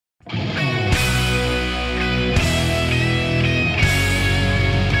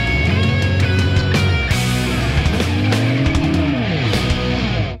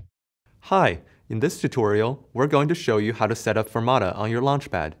Hi, in this tutorial, we're going to show you how to set up Firmata on your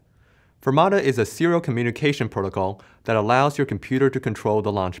Launchpad. Firmata is a serial communication protocol that allows your computer to control the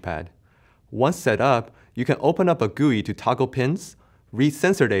Launchpad. Once set up, you can open up a GUI to toggle pins, read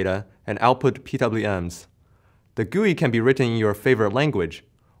sensor data, and output PWMs. The GUI can be written in your favorite language,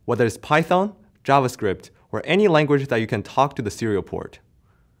 whether it's Python, JavaScript, or any language that you can talk to the serial port.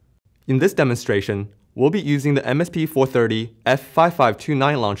 In this demonstration, we'll be using the MSP430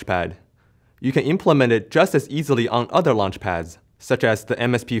 F5529 Launchpad. You can implement it just as easily on other Launchpads, such as the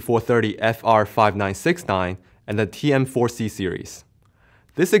MSP430 FR5969 and the TM4C series.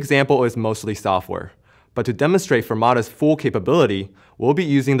 This example is mostly software, but to demonstrate Firmata's full capability, we'll be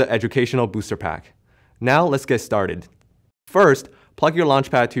using the Educational Booster Pack. Now let's get started. First, plug your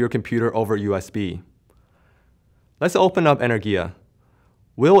Launchpad to your computer over USB. Let's open up Energia.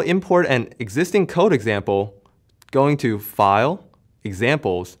 We'll import an existing code example going to File,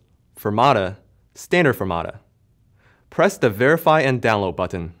 Examples, Firmata, Standard Firmata. Press the Verify and Download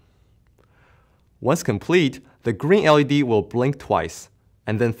button. Once complete, the green LED will blink twice,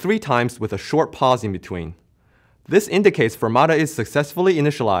 and then 3 times with a short pause in between. This indicates Firmata is successfully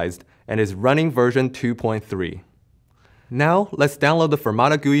initialized and is running version 2.3. Now, let's download the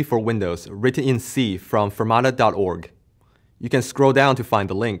Firmata GUI for Windows written in C from firmata.org. You can scroll down to find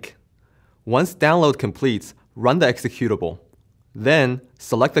the link. Once download completes, run the executable. Then,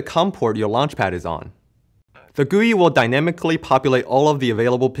 select the COM port your Launchpad is on. The GUI will dynamically populate all of the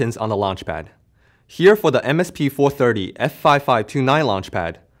available pins on the Launchpad. Here for the MSP430 F5529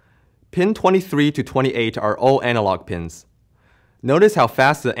 Launchpad, pin 23 to 28 are all analog pins. Notice how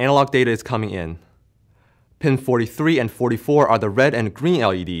fast the analog data is coming in. Pin 43 and 44 are the red and green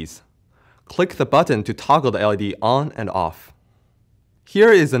LEDs. Click the button to toggle the LED on and off.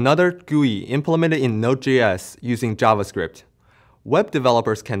 Here is another GUI implemented in Node.js using JavaScript. Web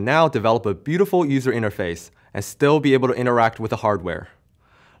developers can now develop a beautiful user interface and still be able to interact with the hardware.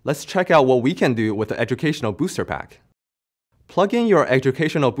 Let's check out what we can do with the Educational Booster Pack. Plug in your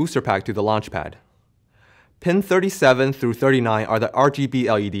Educational Booster Pack to the Launchpad. Pin 37 through 39 are the RGB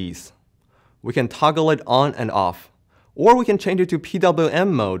LEDs. We can toggle it on and off, or we can change it to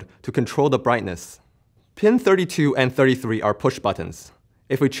PWM mode to control the brightness. Pin 32 and 33 are push buttons.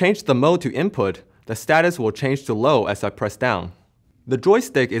 If we change the mode to input, the status will change to low as I press down. The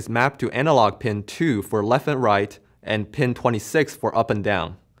joystick is mapped to analog pin 2 for left and right, and pin 26 for up and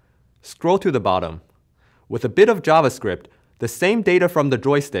down. Scroll to the bottom. With a bit of JavaScript, the same data from the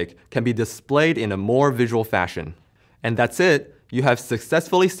joystick can be displayed in a more visual fashion. And that's it, you have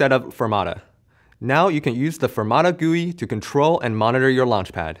successfully set up Firmata. Now you can use the Firmata GUI to control and monitor your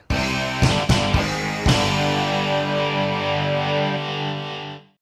Launchpad.